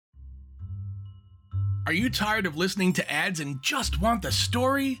Are you tired of listening to ads and just want the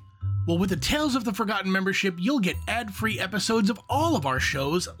story? Well, with the Tales of the Forgotten membership, you'll get ad-free episodes of all of our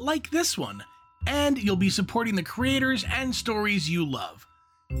shows like this one, and you'll be supporting the creators and stories you love.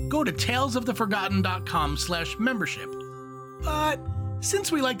 Go to talesoftheforgotten.com/membership. But since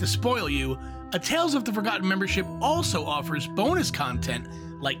we like to spoil you, a Tales of the Forgotten membership also offers bonus content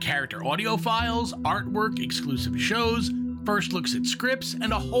like character audio files, artwork, exclusive shows, first looks at scripts,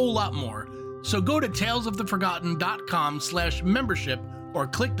 and a whole lot more. So go to talesoftheforgotten.com/membership or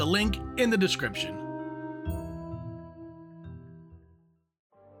click the link in the description.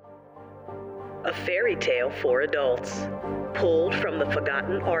 A fairy tale for adults, pulled from the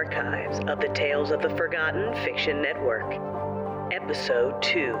forgotten archives of the Tales of the Forgotten Fiction Network. Episode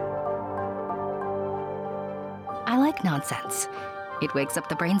 2. I like nonsense. It wakes up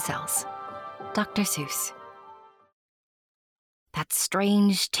the brain cells. Dr. Seuss. That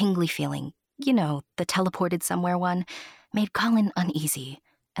strange, tingly feeling, the teleported somewhere one, made Colin uneasy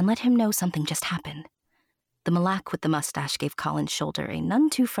and let him know something just happened. The Malak with the mustache gave Colin's shoulder a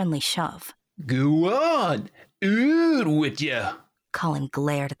none-too-friendly shove. Go on, out with ya. Colin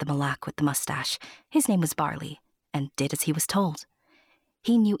glared at the Malak with the mustache. His name was Barley, and did as he was told.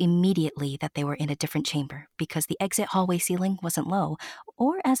 He knew immediately that they were in a different chamber because the exit hallway ceiling wasn't low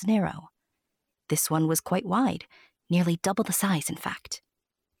or as narrow. This one was quite wide, nearly double the size, in fact.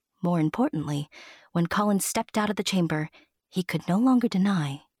 More importantly, when Colin stepped out of the chamber, he could no longer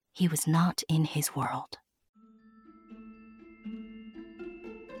deny he was not in his world.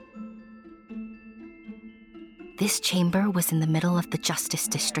 This chamber was in the middle of the Justice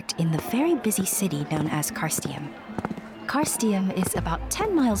District in the very busy city known as Carstium. Carstium is about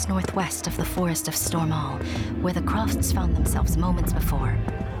 10 miles northwest of the forest of Stormall, where the Crofts found themselves moments before.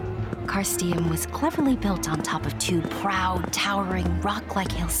 Carstium was cleverly built on top of two proud, towering,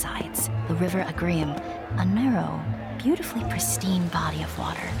 rock-like hillsides. The River Agrium, a narrow, beautifully pristine body of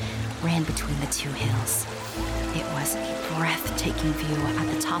water, ran between the two hills. It was a breathtaking view at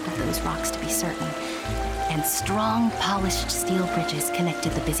the top of those rocks, to be certain, and strong, polished steel bridges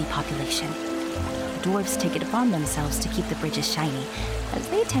connected the busy population. The dwarves take it upon themselves to keep the bridges shiny, as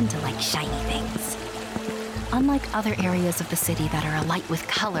they tend to like shiny things. Unlike other areas of the city that are alight with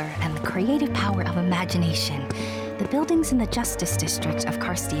color and the creative power of imagination, the buildings in the Justice District of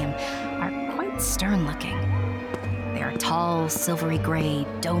Carstium are quite stern-looking. They are tall, silvery gray,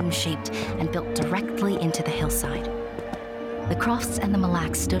 dome-shaped, and built directly into the hillside. The Crofts and the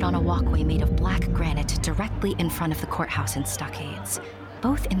Malaks stood on a walkway made of black granite directly in front of the courthouse and stockades,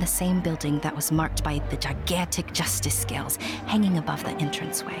 both in the same building that was marked by the gigantic justice scales hanging above the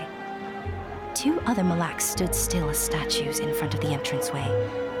entranceway. Two other Malaks stood still as statues in front of the entranceway,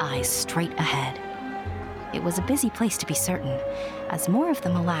 eyes straight ahead. It was a busy place, to be certain, as more of the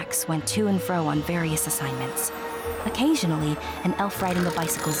Malaks went to and fro on various assignments. Occasionally, an elf riding a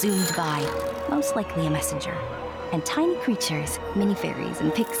bicycle zoomed by, most likely a messenger, and tiny creatures, mini-fairies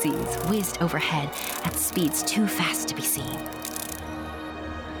and pixies, whizzed overhead at speeds too fast to be seen.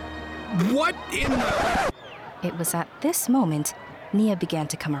 What in the... It was at this moment Nia began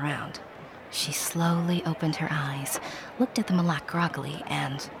to come around. She slowly opened her eyes, looked at the Malak groggily,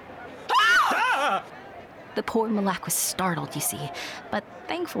 and... The poor Malak was startled, you see, but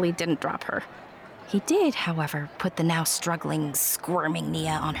thankfully didn't drop her. He did, however, put the now struggling, squirming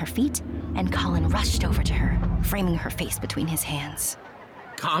Nia on her feet, and Colin rushed over to her, framing her face between his hands.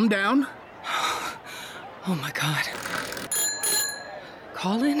 Calm down. Oh my God.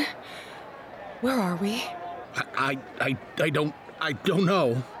 Colin? Where are we? I don't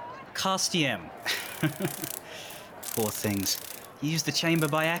know. Carstium. Poor things. You used the chamber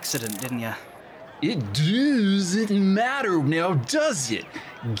by accident, didn't you? It doesn't matter now, does it?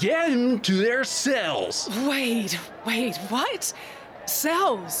 Get them to their cells. Wait, what?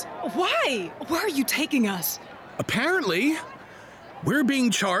 Cells? Why? Where are you taking us? Apparently, we're being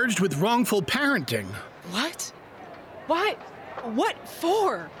charged with wrongful parenting. What? Why? What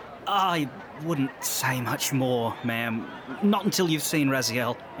for? I wouldn't say much more, ma'am. Not until you've seen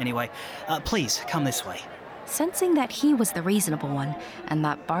Raziel. Anyway, please, come this way. Sensing that he was the reasonable one, and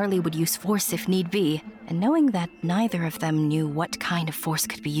that Barley would use force if need be, and knowing that neither of them knew what kind of force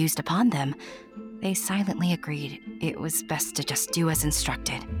could be used upon them, they silently agreed it was best to just do as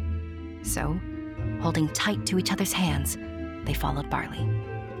instructed. So, holding tight to each other's hands, they followed Barley.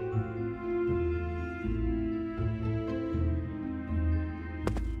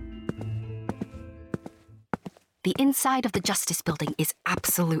 The inside of the Justice Building is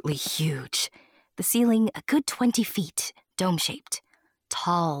absolutely huge. The ceiling a good 20 feet, dome-shaped.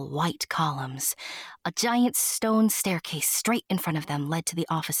 Tall, white columns. A giant stone staircase straight in front of them led to the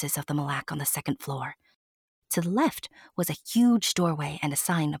offices of the Malak on the second floor. To the left was a huge doorway, and a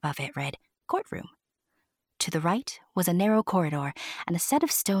sign above it read, "Courtroom." To the right was a narrow corridor and a set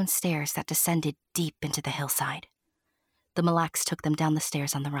of stone stairs that descended deep into the hillside. The Mille Lacs took them down the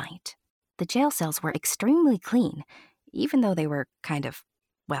stairs on the right. The jail cells were extremely clean, even though they were kind of,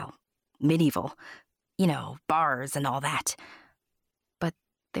 well, medieval. You know, bars and all that. But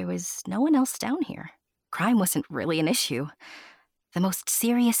there was no one else down here. Crime wasn't really an issue. The most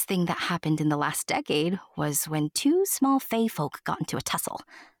serious thing that happened in the last decade was when two small fae folk got into a tussle.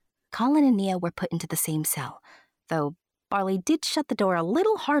 Colin and Nia were put into the same cell, though Barley did shut the door a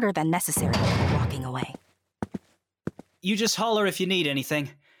little harder than necessary before walking away. You just holler if you need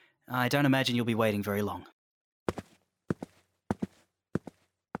anything. I don't imagine you'll be waiting very long.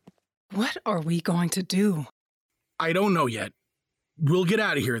 What are we going to do? I don't know yet. We'll get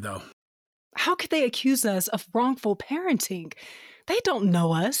out of here, though. How could they accuse us of wrongful parenting? They don't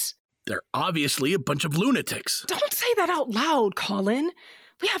know us. They're obviously a bunch of lunatics. Don't say that out loud, Colin.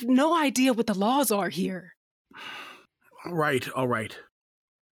 We have no idea what the laws are here. All right.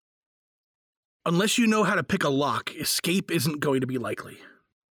 Unless you know how to pick a lock, escape isn't going to be likely.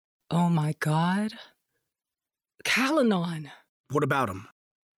 Oh my God. Kalanon. What about him?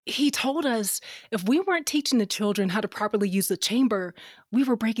 He told us if we weren't teaching the children how to properly use the chamber, we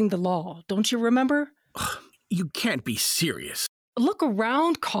were breaking the law. Don't you remember? You can't be serious. Look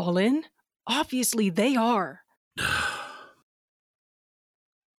around, Colin. Obviously, they are.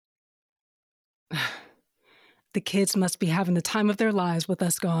 The kids must be having the time of their lives with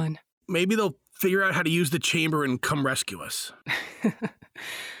us gone. Maybe they'll figure out how to use the chamber and come rescue us.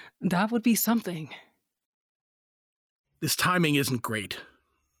 That would be something. This timing isn't great.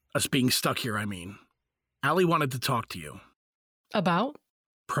 Us being stuck here, I mean. Allie wanted to talk to you. About?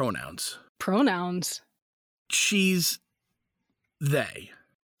 Pronouns. Pronouns? She's... they.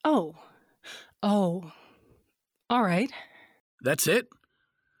 Oh. All right. That's it?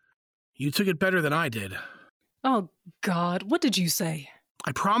 You took it better than I did. Oh, God, what did you say?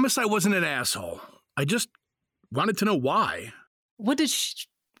 I promise I wasn't an asshole. I just wanted to know why. What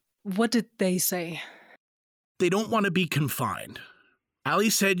did they say? They don't want to be confined.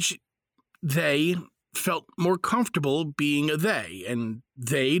 Allie said they felt more comfortable being a they, and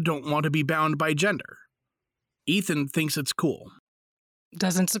they don't want to be bound by gender. Ethan thinks it's cool.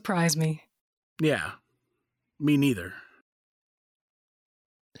 Doesn't surprise me. Yeah, me neither.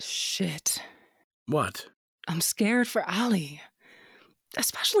 Shit. What? I'm scared for Allie.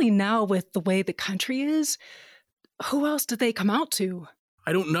 Especially now with the way the country is. Who else did they come out to?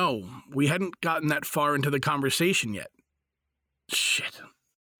 I don't know. We hadn't gotten that far into the conversation yet. Shit.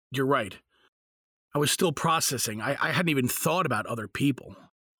 You're right. I was still processing. I hadn't even thought about other people.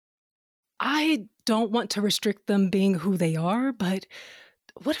 I don't want to restrict them being who they are, but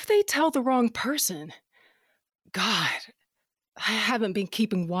what if they tell the wrong person? God, I haven't been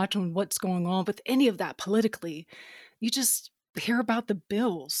keeping watch on what's going on with any of that politically. You just hear about the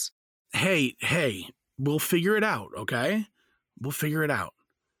bills. Hey, we'll figure it out, okay? We'll figure it out.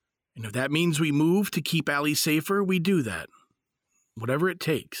 And if that means we move to keep Allie safer, we do that. Whatever it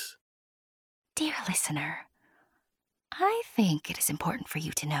takes. Dear listener, I think it is important for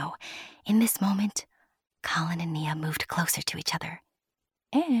you to know, in this moment, Colin and Nia moved closer to each other.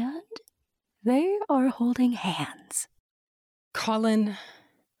 And they are holding hands. Colin,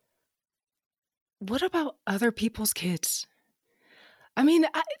 what about other people's kids? I mean,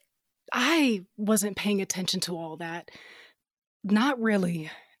 I wasn't paying attention to all that. Not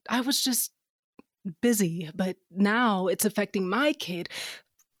really. I was just busy, but now it's affecting my kid.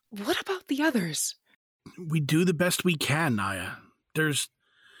 What about the others? We do the best we can, Naya. There's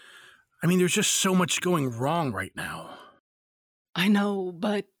just so much going wrong right now. I know,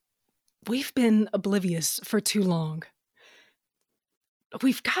 but we've been oblivious for too long.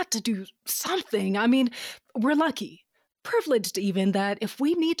 We've got to do something. I mean, we're lucky, privileged even, that if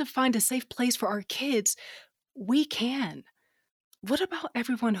we need to find a safe place for our kids, we can. What about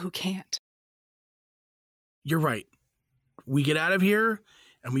everyone who can't? You're right. We get out of here,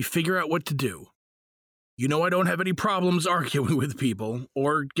 and we figure out what to do. You know I don't have any problems arguing with people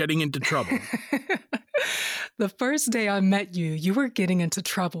or getting into trouble. The first day I met you, you were getting into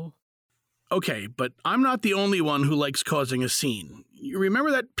trouble. Okay, but I'm not the only one who likes causing a scene. You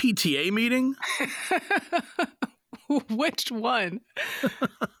remember that PTA meeting? Which one?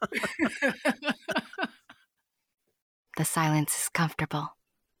 The silence is comfortable.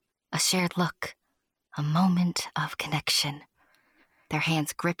 A shared look. A moment of connection. Their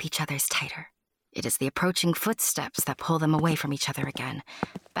hands grip each other's tighter. It is the approaching footsteps that pull them away from each other again,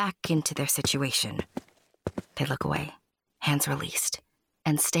 back into their situation. They look away, hands released,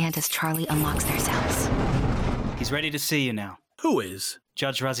 and stand as Charlie unlocks their cells. He's ready to see you now. Who is?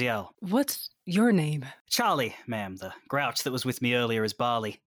 Judge Raziel. What's your name? Charlie, ma'am. The grouch that was with me earlier is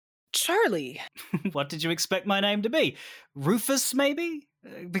Barley. Charlie. What did you expect my name to be? Rufus, maybe?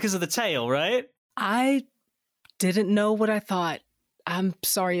 Because of the tail, right? I didn't know what I thought. I'm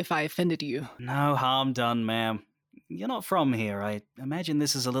sorry if I offended you. No harm done, ma'am. You're not from here. I imagine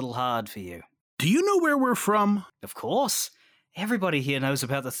this is a little hard for you. Do you know where we're from? Of course. Everybody here knows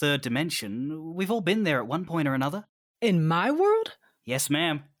about the third dimension. We've all been there at one point or another. In my world? Yes,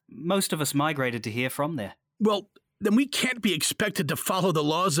 ma'am. Most of us migrated to here from there. Well, then we can't be expected to follow the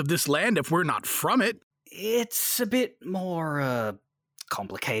laws of this land if we're not from it. It's a bit more,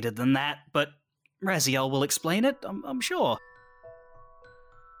 complicated than that, but Raziel will explain it, I'm sure.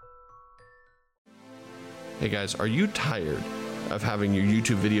 Hey guys, are you tired of having your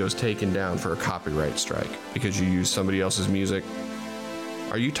YouTube videos taken down for a copyright strike because you use somebody else's music?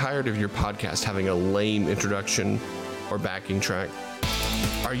 Are you tired of your podcast having a lame introduction or backing track?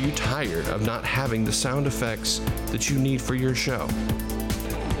 Are you tired of not having the sound effects that you need for your show?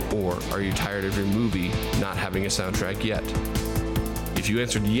 Or are you tired of your movie not having a soundtrack yet? If you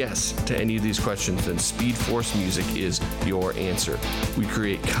answered yes to any of these questions, then Speed Force Music is your answer. We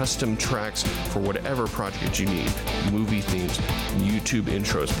create custom tracks for whatever project you need. Movie themes, YouTube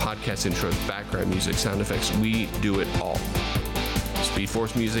intros, podcast intros, background music, sound effects. We do it all. Speed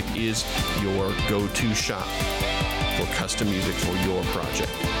Force Music is your go-to shop for custom music for your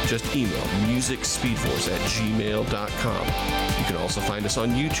project. Just email musicspeedforce@gmail.com. You can also find us on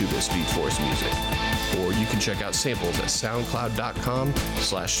YouTube at Speed Force Music. Or you can check out samples at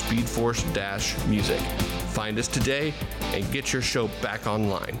soundcloud.com/speedforce-music. Find us today and get your show back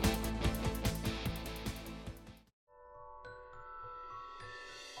online.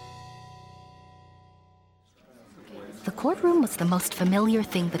 The courtroom was the most familiar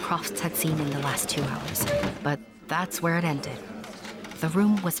thing the Crofts had seen in the last 2 hours, but that's where it ended. The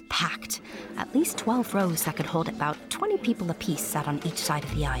room was packed. At least 12 rows that could hold about 20 people apiece sat on each side of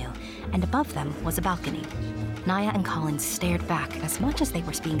the aisle, and above them was a balcony. Naya and Colin stared back as much as they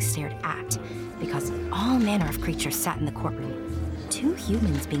were being stared at, because all manner of creatures sat in the courtroom. 2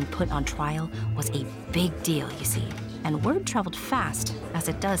 humans being put on trial was a big deal, you see, and word traveled fast, as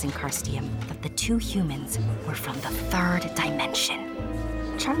it does in Karstium, that the 2 humans were from the third dimension.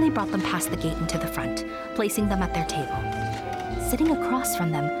 Charlie brought them past the gate into the front, placing them at their table. Sitting across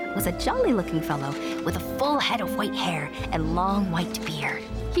from them was a jolly-looking fellow with a full head of white hair and long white beard.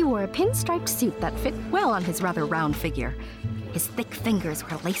 He wore a pinstriped suit that fit well on his rather round figure. His thick fingers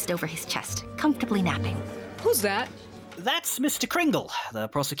were laced over his chest, comfortably napping. Who's that? That's Mr. Kringle, the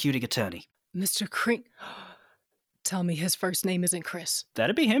prosecuting attorney. Mr. Kring. Tell me his first name isn't Chris.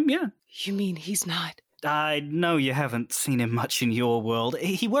 That'd be him, yeah. You mean he's not? I know you haven't seen him much in your world.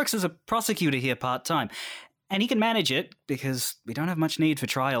 He works as a prosecutor here part-time. And he can manage it, because we don't have much need for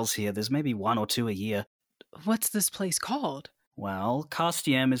trials here. There's maybe 1 or 2 a year. What's this place called? Well,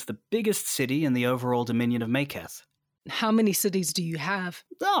 Karstium is the biggest city in the overall Dominion of Maketh. How many cities do you have?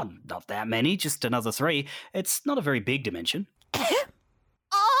 Oh, not that many, just another 3. It's not a very big dimension. All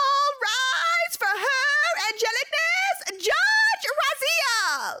rise for her angelicness, Judge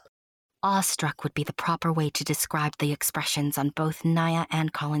Raziel! Awestruck would be the proper way to describe the expressions on both Naya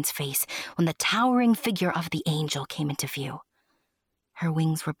and Colin's face when the towering figure of the angel came into view. Her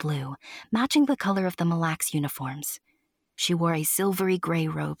wings were blue, matching the color of the Mille Lacs uniforms. She wore a silvery gray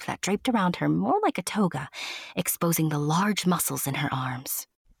robe that draped around her more like a toga, exposing the large muscles in her arms.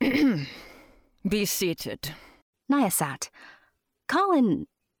 Be seated. Naya sat. Colin,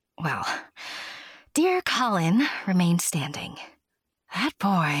 well, dear Colin remained standing. That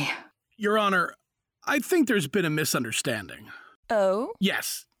boy... Your Honor, I think there's been a misunderstanding. Oh?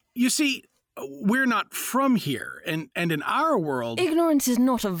 Yes. You see, we're not from here, and in our world... Ignorance is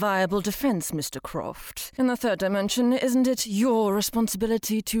not a viable defense, Mr. Croft. In the third dimension, isn't it your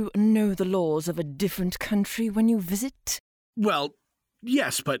responsibility to know the laws of a different country when you visit? Well,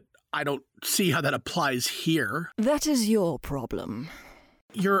 yes, but I don't see how that applies here. That is your problem.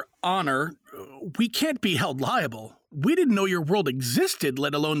 Your Honor, we can't be held liable. We didn't know your world existed,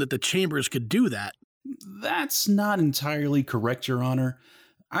 let alone that the chambers could do that. That's not entirely correct, Your Honor.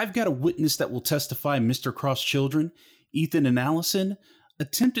 I've got a witness that will testify Mr. Croft's children, Ethan and Allison,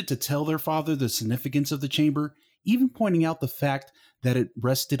 attempted to tell their father the significance of the chamber, even pointing out the fact that it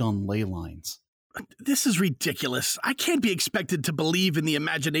rested on ley lines. This is ridiculous. I can't be expected to believe in the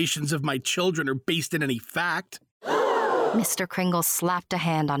imaginations of my children or based in any fact. Mr. Kringle slapped a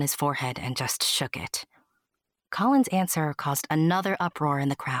hand on his forehead and just shook it. Colin's answer caused another uproar in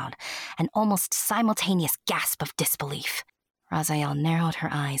the crowd, an almost simultaneous gasp of disbelief. Raziel narrowed her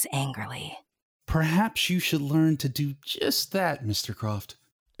eyes angrily. Perhaps you should learn to do just that, Mr. Croft.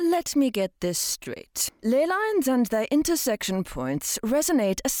 Let me get this straight. Ley lines and their intersection points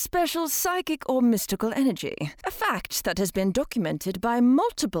resonate a special psychic or mystical energy, a fact that has been documented by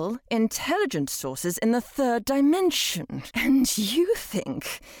multiple intelligence sources in the third dimension. And you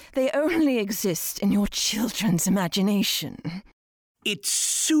think they only exist in your children's imagination? It's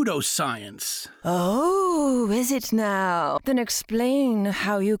pseudoscience. Oh, is it now? Then explain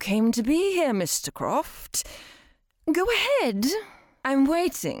how you came to be here, Mr. Croft. Go ahead. I'm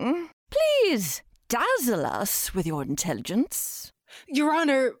waiting. Please, dazzle us with your intelligence. Your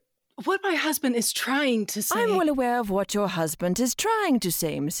Honor, what my husband is trying to say... I'm well aware of what your husband is trying to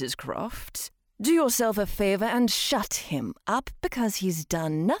say, Mrs. Croft. Do yourself a favor and shut him up, because he's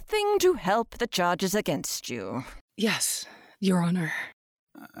done nothing to help the charges against you. Yes, Your Honor.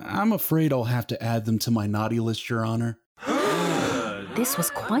 I'm afraid I'll have to add them to my naughty list, Your Honor. This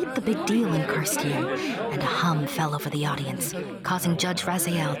was quite the big deal in Karstium, and a hum fell over the audience, causing Judge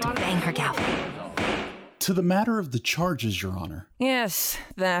Raziel to bang her gavel. To the matter of the charges, Your Honor. Yes,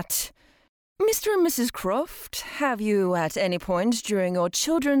 that. Mr. and Mrs. Croft, have you at any point during your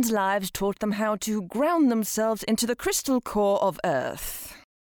children's lives taught them how to ground themselves into the crystal core of Earth?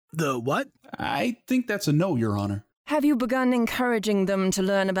 The what? I think that's a no, Your Honor. Have you begun encouraging them to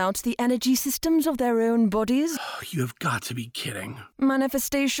learn about the energy systems of their own bodies? You have got to be kidding.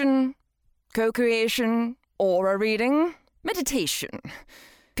 Manifestation, co-creation, aura reading, meditation,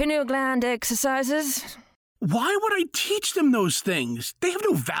 pineal gland exercises. Why would I teach them those things? They have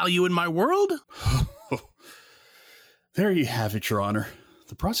no value in my world. There you have it, Your Honor.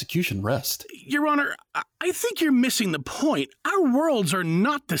 The prosecution rests. Your Honor, I think you're missing the point. Our worlds are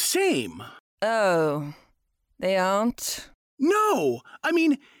not the same. Oh, they aren't? No! I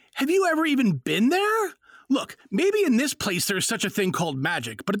mean, have you ever even been there? Look, maybe in this place there's such a thing called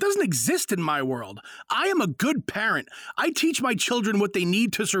magic, but it doesn't exist in my world. I am a good parent. I teach my children what they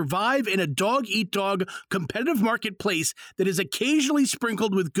need to survive in a dog-eat-dog competitive marketplace that is occasionally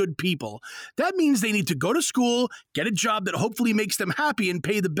sprinkled with good people. That means they need to go to school, get a job that hopefully makes them happy and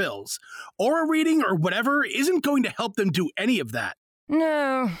pay the bills. Aura reading or whatever isn't going to help them do any of that.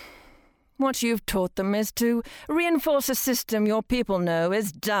 No. What you've taught them is to reinforce a system your people know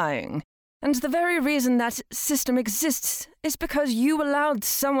is dying. And the very reason that system exists is because you allowed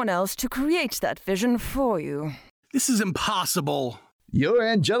someone else to create that vision for you. This is impossible. Your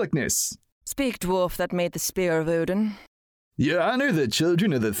angelicness. Speak, dwarf that made the spear of Odin. Your Honor, the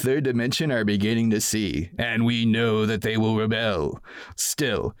children of the third dimension are beginning to see, and we know that they will rebel.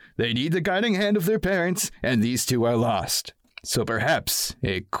 Still, they need the guiding hand of their parents, and these two are lost. So perhaps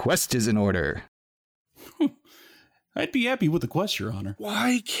a quest is in order. I'd be happy with the quest, Your Honor.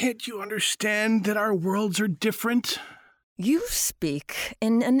 Why can't you understand that our worlds are different? You speak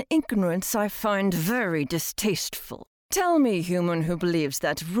in an ignorance I find very distasteful. Tell me, human who believes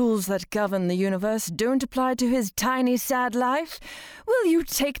that rules that govern the universe don't apply to his tiny, sad life, will you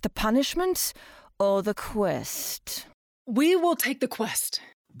take the punishment or the quest? We will take the quest.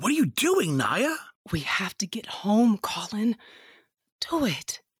 What are you doing, Naya? We have to get home, Colin. Do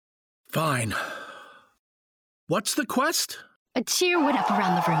it. Fine. What's the quest? A cheer went up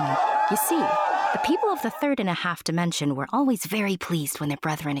around the room. You see, the people of the third and a half dimension were always very pleased when their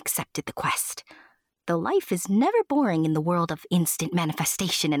brethren accepted the quest. Though life is never boring in the world of instant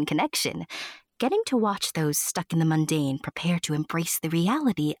manifestation and connection, getting to watch those stuck in the mundane prepare to embrace the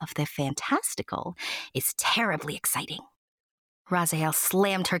reality of the fantastical is terribly exciting. Raziel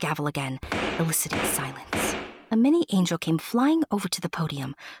slammed her gavel again, eliciting silence. A mini angel came flying over to the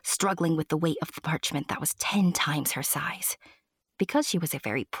podium, struggling with the weight of the parchment that was 10 times her size. Because she was a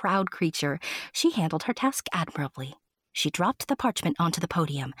very proud creature, she handled her task admirably. She dropped the parchment onto the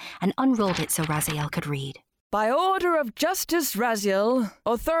podium and unrolled it so Raziel could read. By order of Justice Raziel,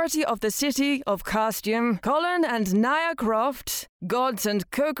 authority of the city of Karstium, Colin and Naya Croft, gods and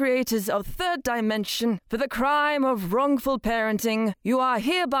co-creators of third dimension, for the crime of wrongful parenting, you are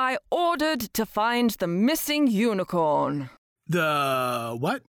hereby ordered to find the missing unicorn. The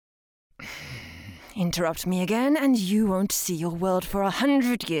what? Interrupt me again, and you won't see your world for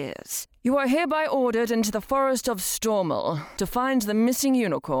 100 years. You are hereby ordered into the forest of Stormal to find the missing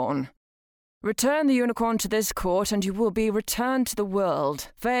unicorn. Return the unicorn to this court, and you will be returned to the world.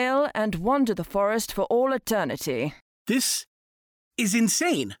 Fail and wander the forest for all eternity. This is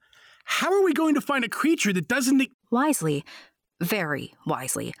insane. How are we going to find a creature that doesn't... Wisely, very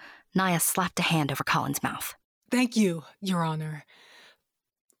wisely, Naya slapped a hand over Colin's mouth. Thank you, Your Honor.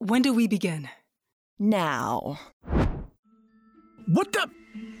 When do we begin? Now. What the...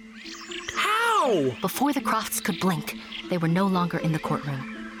 How? Before the Crofts could blink, they were no longer in the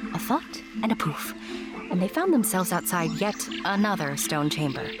courtroom. A thought and a poof, and they found themselves outside yet another stone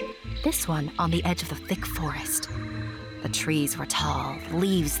chamber, this one on the edge of the thick forest. The trees were tall, the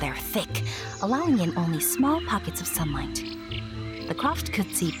leaves there thick, allowing in only small pockets of sunlight. The Croft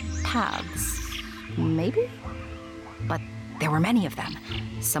could see paths, maybe? But there were many of them.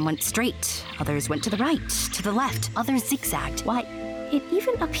 Some went straight, others went to the right, to the left, others zigzagged. Why, it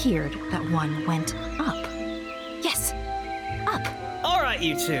even appeared that one went up. Yes, up. All right,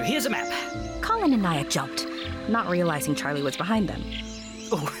 you two, here's a map. Colin and Naya jumped, not realizing Charlie was behind them.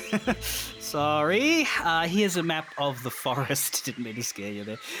 Oh, sorry. Here's a map of the forest. Didn't mean to scare you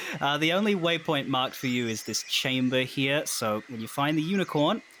there. The only waypoint marked for you is this chamber here, so when you find the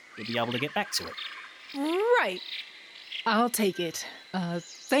unicorn, you'll be able to get back to it. Right. I'll take it.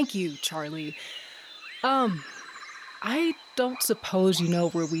 Thank you, Charlie. I don't suppose you know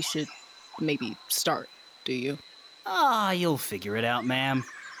where we should maybe start, do you? You'll figure it out, ma'am.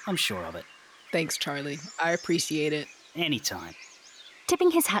 I'm sure of it. Thanks, Charlie. I appreciate it. Anytime.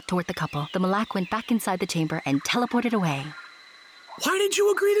 Tipping his hat toward the couple, the Malak went back inside the chamber and teleported away. Why did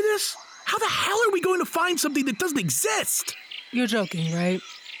you agree to this? How the hell are we going to find something that doesn't exist? You're joking, right?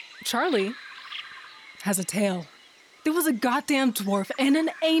 Charlie has a tail. There was a goddamn dwarf and an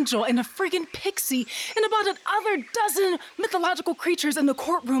angel and a friggin' pixie and about another dozen mythological creatures in the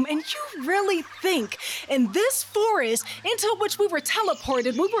courtroom, and you really think in this forest into which we were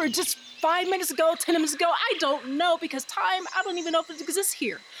teleported, we were just 5 minutes ago, 10 minutes ago, I don't know, because time, I don't even know if it exists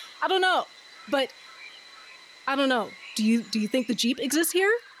here. I don't know. But I don't know. Do you think the Jeep exists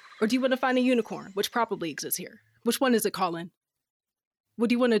here? Or do you want to find a unicorn, which probably exists here? Which one is it, Colin? What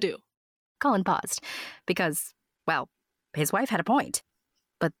do you want to do? Colin paused, because, well, his wife had a point.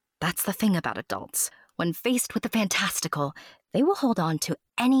 But that's the thing about adults. When faced with the fantastical, they will hold on to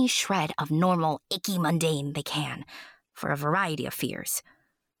any shred of normal, icky mundane they can, for a variety of fears.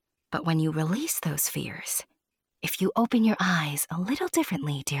 But when you release those fears, if you open your eyes a little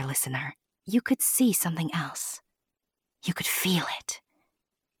differently, dear listener, you could see something else. You could feel it.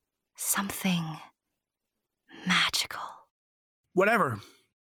 Something magical. Whatever.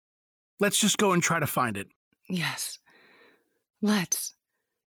 Let's just go and try to find it. Yes. Let's.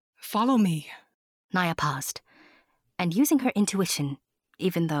 Follow me. Naya paused, and using her intuition,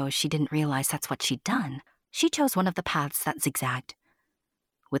 even though she didn't realize that's what she'd done, she chose one of the paths that zigzagged.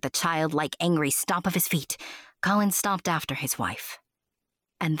 With a childlike angry stomp of his feet, Colin stomped after his wife.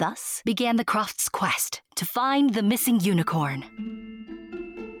 And thus began the Crofts' quest to find the missing unicorn.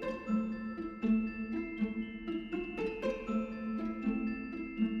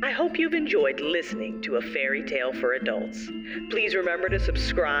 I hope you've enjoyed listening to A Fairy Tale for Adults. Please remember to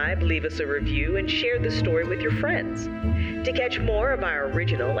subscribe, leave us a review, and share this story with your friends. To catch more of our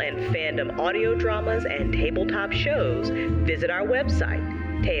original and fandom audio dramas and tabletop shows, visit our website,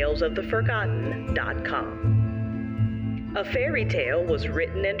 talesoftheforgotten.com. A Fairy Tale was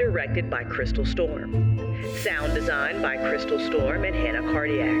written and directed by Crystal Storm. Sound design by Crystal Storm and Hannah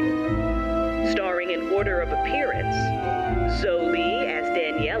Cardiac. Starring in order of appearance, Zoe as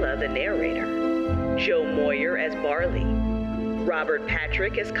Daniela, the narrator, Joe Moyer as Barley, Robert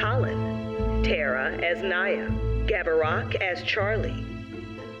Patrick as Colin, Tara as Naya, Gavarok as Charlie,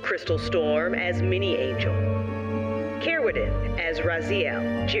 Crystal Storm as Minnie Angel, Kerwin as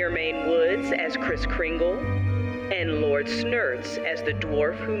Raziel, Jermaine Woods as Chris Kringle, and Lord Snertz as the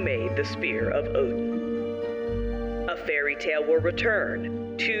dwarf who made the Spear of Odin. A Fairy Tale will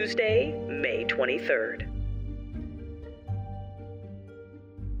return Tuesday, May 23rd.